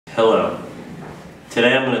Hello.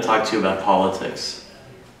 Today I'm going to talk to you about politics.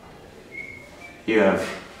 You have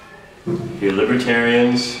your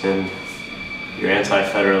libertarians and your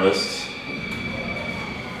anti-federalists.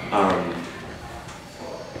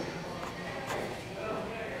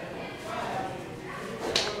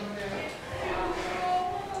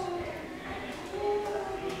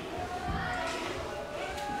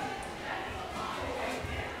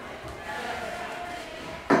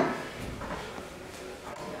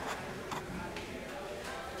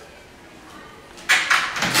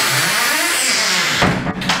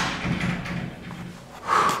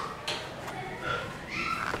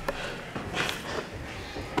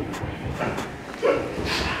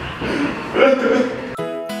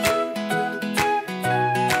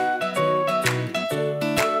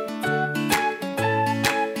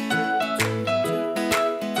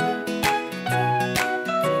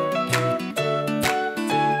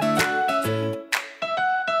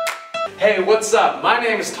 Hey, what's up? My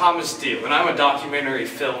name is Thomas Steele, and I'm a documentary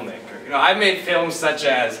filmmaker. You know, I've made films such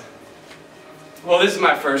as, well, this is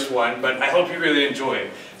my first one, but I hope you really enjoy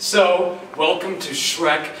it. So, welcome to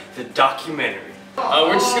Shrek, the documentary.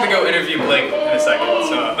 We're just gonna go interview Blake in a second,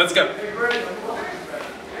 so let's go.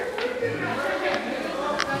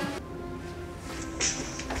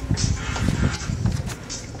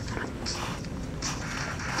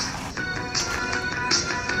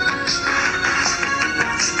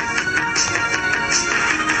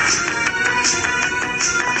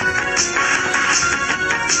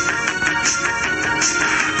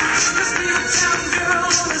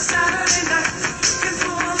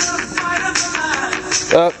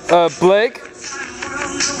 Blake?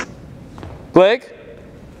 Blake?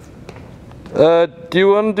 Do you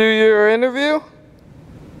want to do your interview?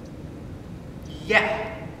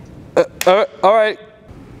 Yeah. Alright.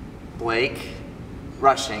 Blake,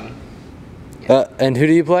 rushing. And who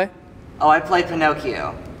do you play? Oh, I play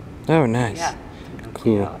Pinocchio. Oh, nice. Yeah.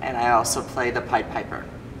 Cool. And I also play the Pied Piper.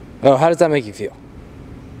 Oh, how does that make you feel?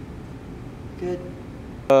 Good.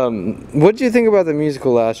 What did you think about the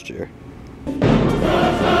musical last year?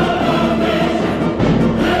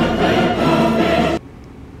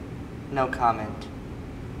 No comment.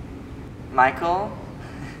 Michael?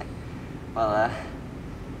 Well,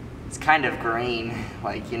 it's kind of green.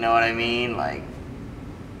 Like, you know what I mean? Like,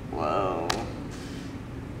 whoa.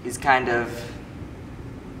 He's kind of...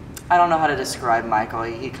 I don't know how to describe Michael.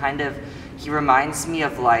 He reminds me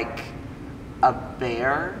of like a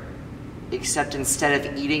bear, except instead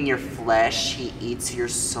of eating your flesh, he eats your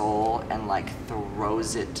soul and like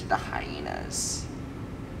throws it to the hyenas.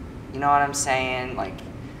 You know what I'm saying? Like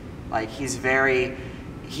he's very,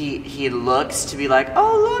 he looks to be like,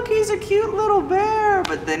 oh look, he's a cute little bear,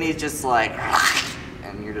 but then he's just like,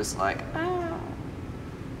 and you're just like, ah.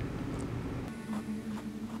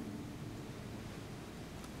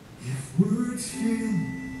 If words fail,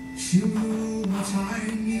 you know what I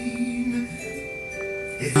mean.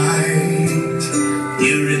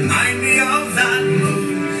 You remind me of that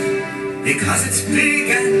moon, because it's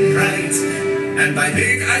big and bright, and by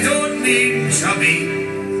big I don't mean chubby.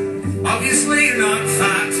 Obviously you're not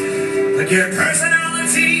fat, but your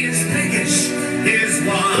personality is biggish, is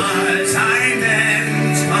what I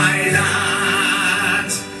meant by that.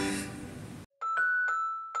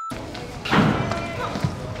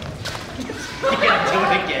 You gotta do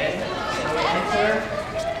it again.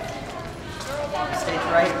 Stage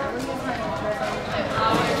right.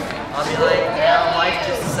 I'll be like, yeah, life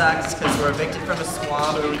just sucks because we're evicted from a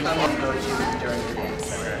swamp and we come and go to during the day.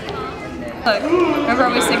 Look, remember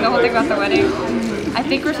we sang the whole thing about the wedding? I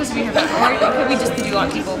think we're supposed to be here, or it could be just the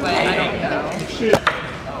Duat people, but I don't know.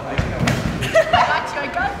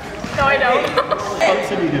 No, I don't. What's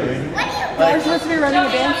he doing? We're supposed to be running a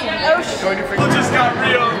dance. Oh shit. It just got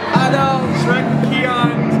real. I know. Shrek,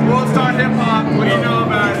 Keon, World Star Hip Hop. What do you know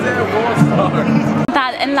about it? World Star.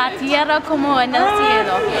 En la tierra como en el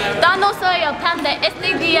cielo. Danos hoy el pan de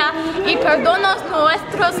este día y perdonos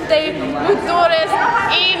nuestros deudores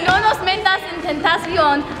y no nos metas en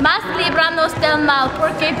tentación, mas líbranos del mal,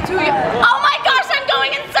 porque tuyo. Oh my gosh, I'm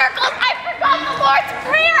going in circles! I forgot the Lord's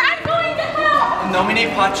Prayer! I'm going to hell! In nomine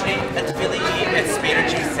Patri et Filii et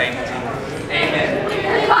Spiritus Sancti. Amen.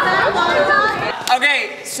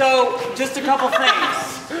 Okay, so just a couple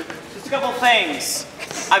things.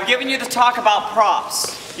 I've given you the talk about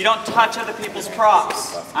props. You don't touch other people's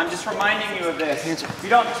props. I'm just reminding you of this. You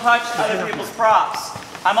don't touch other people's props.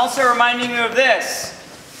 I'm also reminding you of this.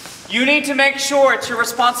 You need to make sure, it's your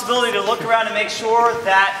responsibility to look around and make sure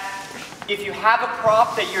that if you have a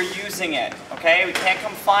prop that you're using it, okay? We can't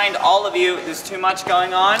come find all of you. There's too much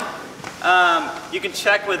going on. You can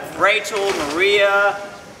check with Rachel, Maria,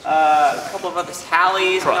 couple of other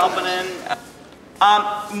Hallie's helping in.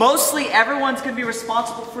 Mostly everyone's going to be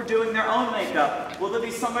responsible for doing their own makeup. Will there be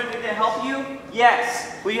somebody to help you?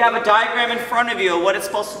 Yes. Will you have a diagram in front of you of what it's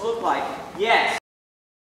supposed to look like? Yes.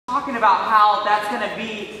 Talking about how that's going to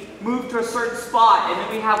be moved to a certain spot, and then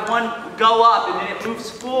we have one go up, and then it moves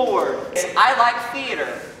forward. I like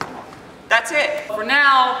theater. That's it. For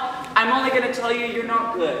now, I'm only going to tell you you're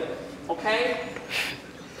not good. Okay?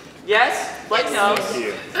 Yes? Blake knows.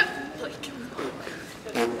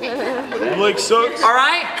 Blake sucks. All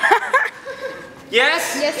right?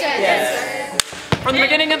 Yes? Yes, sir. Yes. From the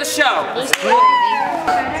beginning of the show.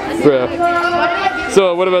 Bro.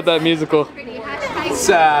 So what about that musical? It's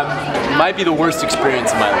might be the worst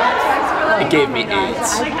experience of my life. It gave me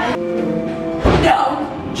AIDS.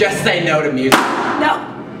 No! Just say no to music. No!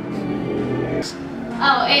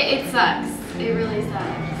 Oh, it sucks. It really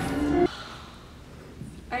sucks.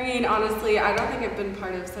 I mean, honestly, I don't think I've been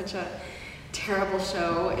part of such a terrible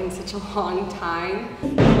show in such a long time.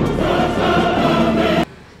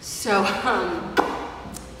 So,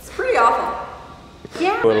 it's pretty awful.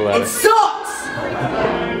 Yeah. It sucks!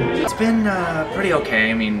 It's been pretty okay.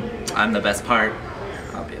 I mean, I'm the best part,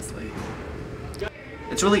 obviously.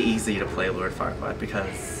 It's really easy to play Lord Farquaad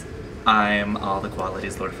because I'm all the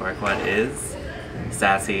qualities Lord Farquaad is.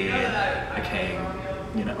 Sassy, a king,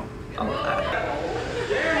 you know, all of that.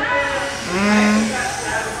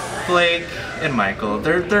 Blake and Michael,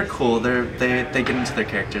 they're cool. They get into their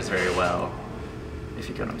characters very well, if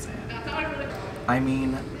you get what I'm saying. I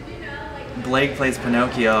mean, Blake plays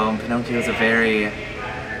Pinocchio, and Pinocchio's a very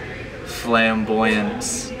flamboyant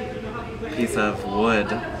piece of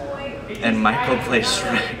wood, and Michael plays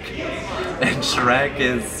Shrek. And Shrek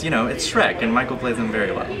is, you know, it's Shrek, and Michael plays him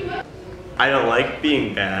very well. I don't like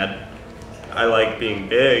being bad. I like being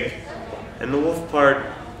big. And the wolf part,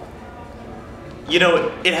 you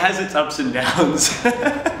know, it has its ups and downs.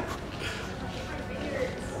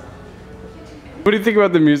 What do you think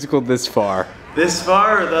about the musical this far? This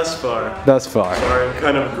far or thus far? Thus far. Sorry, I'm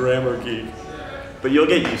kind of a grammar geek. But you'll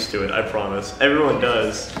get used to it, I promise. Everyone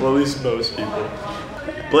does. Well, at least most people.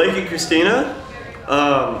 Blake and Christina,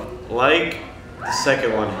 like the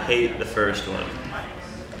second one, hate the first one.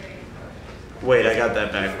 Wait, I got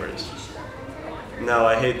that backwards. No,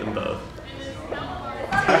 I hate them both.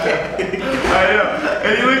 I know.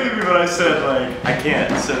 And you looked at me when I said, like, I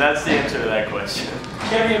can't. So that's the answer to that question.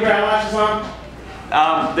 You have any brown lashes on?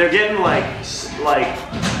 They're getting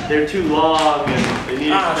they're too long and they need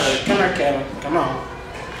to... Come here, Kevin. Come on.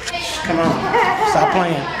 Come on. Stop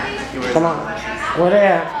playing. Come on. Go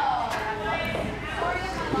there.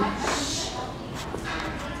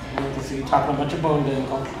 You talking a bunch of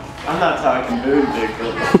boondoggle. I'm not talking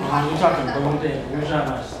boondoggle. You're talking boondoggle. Where's your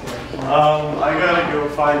lashes? I gotta go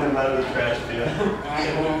find them out of the trash bin.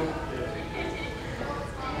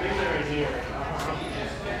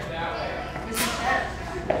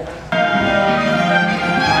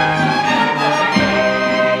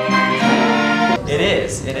 It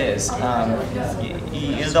is.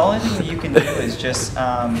 The only thing that you can do is just,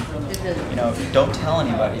 you know, don't tell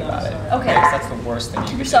anybody about it. Okay. Because that's the worst thing you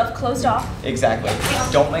can do. Keep yourself closed off. Exactly.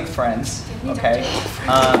 Don't make friends, okay?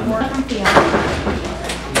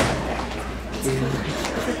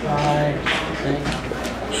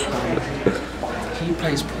 He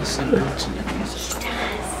plays Puss in Boots in the music.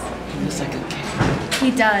 He looks like a kid.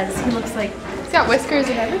 He does. He looks like... He's got whiskers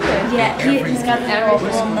and everything. Yeah, he's got the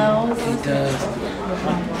little nose. He does.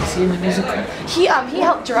 Is he in the musical? He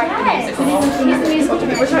helped direct the musical. He's the musical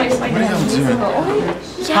director. We're trying to explain the musical.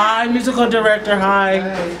 Yeah. Hi, musical director. Hi.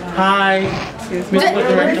 Hi. Musical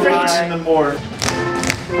director. Hi. The board.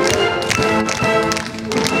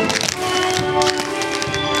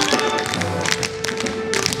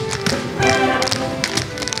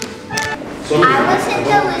 I was in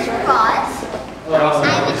the Wizard of Oz. I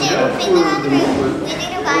was in Fiddler on the Roof,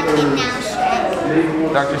 Wizard of Oz, and now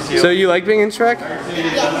Shrek. Dr. Seal. So you like being in Shrek?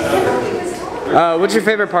 Yes. What's your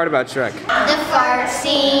favorite part about Shrek? The fart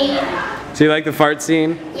scene. So you like the fart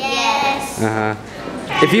scene? Yes. Uh-huh.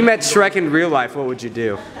 If you met Shrek in real life, what would you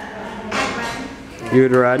do? You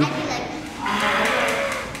would run?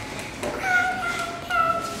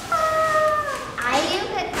 I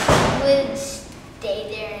would stay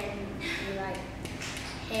there and be like,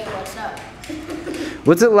 hey, what's up?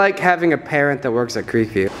 What's it like having a parent that works at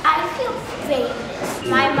Creekview? I feel famous.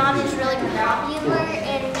 My mom is really popular,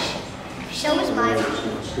 and so is my mom.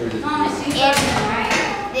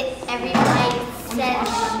 And everybody says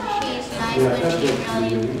she's nice when she's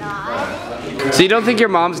really not. So you don't think your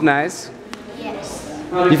mom's nice? Yes.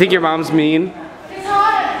 You think your mom's mean?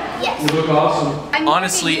 Yes. You look awesome.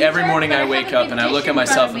 Honestly, every morning I wake up and I look at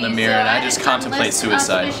myself in the mirror and I just contemplate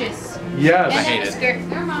suicide. Yes. I hate it.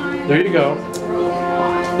 There you go.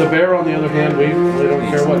 The bear, on the other hand, we don't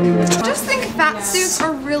care what you do. I just think fat suits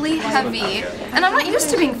are really heavy, and I'm not used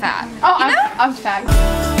to being fat. Oh, I'm fat.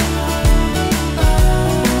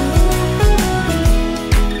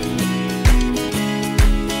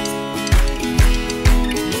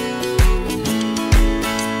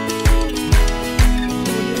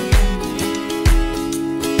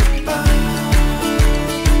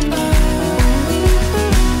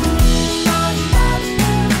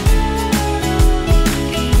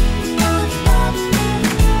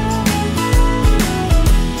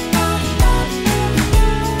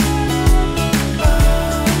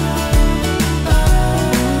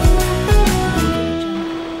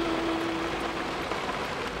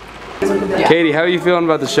 Katie, how are you feeling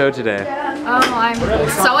about the show today? Oh, I'm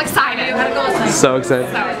so excited. So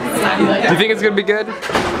excited. Do you think it's gonna be good?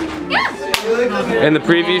 Yeah. And the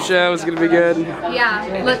preview show is gonna be good? Yeah.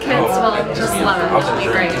 The kids will just love it. It'll be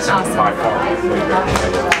great. Awesome.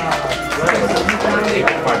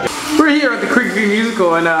 We're here at the Creekview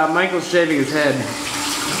musical and Michael's shaving his head.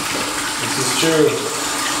 This is true.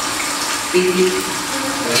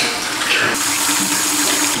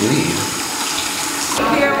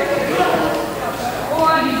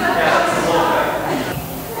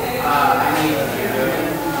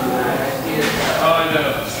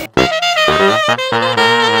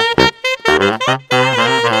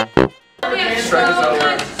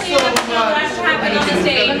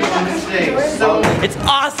 It's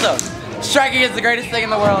awesome! Striking is the greatest thing in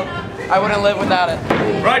the world. I wouldn't live without it.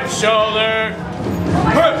 Right shoulder.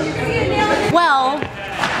 Well,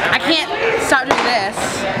 I can't stop doing this.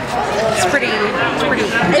 It's pretty.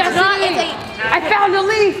 It's not. I found a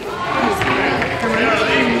leaf.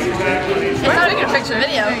 It's not a good picture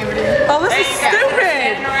video. Oh, this is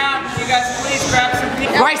stupid! You guys please grab some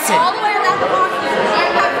people. Bryson! All the way around the box.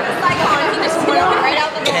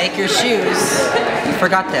 Take your shoes. You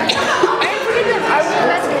forgot them.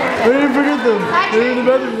 I didn't forget them. They're in the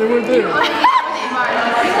bedroom. They weren't there.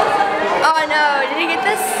 Oh no, did he get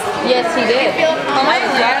this? Yes, he did. Oh my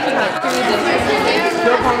God.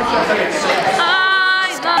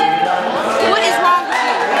 What is wrong with you?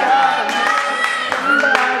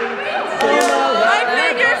 My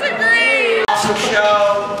fingers agree! Awesome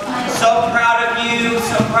show. So proud of you.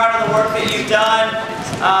 So proud of the work that you've done.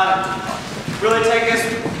 Really take this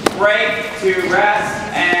break to rest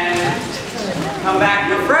and come back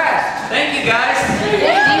refreshed. Thank you, guys.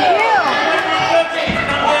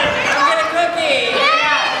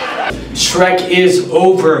 Shrek is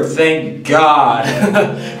over, thank God. We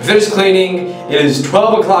finished cleaning. It is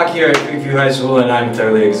 12 o'clock here at Creekview High School and I'm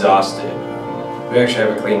thoroughly exhausted. We actually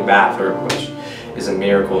have a clean bathroom, which is a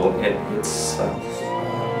miracle. It's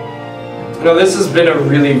you know, this has been a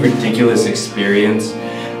really ridiculous experience.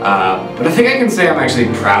 But I think I can say I'm actually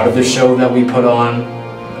proud of the show that we put on.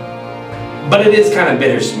 But it is kind of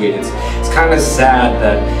bittersweet. It's kind of sad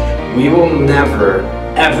that we will never,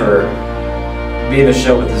 ever be in a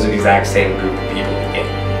show with this exact same group of people again.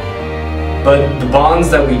 But the bonds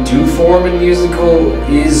that we do form in musical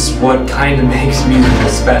is what kind of makes musical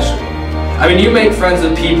special. I mean, you make friends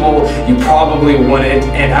with people you probably wouldn't,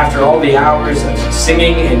 and after all the hours of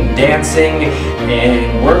singing and dancing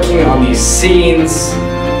and working on these scenes,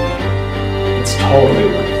 it's totally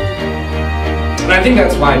worth it. And I think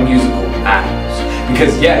that's why musical matters.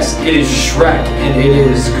 Because yes, it is Shrek, and it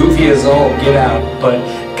is goofy as all get out, but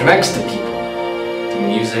it connects to people, to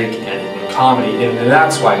music and comedy, and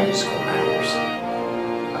that's why musical matters.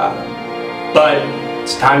 But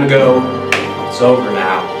it's time to go. It's over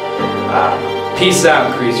now. Peace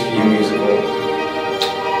out, Creekview Musical.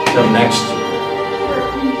 Till next year.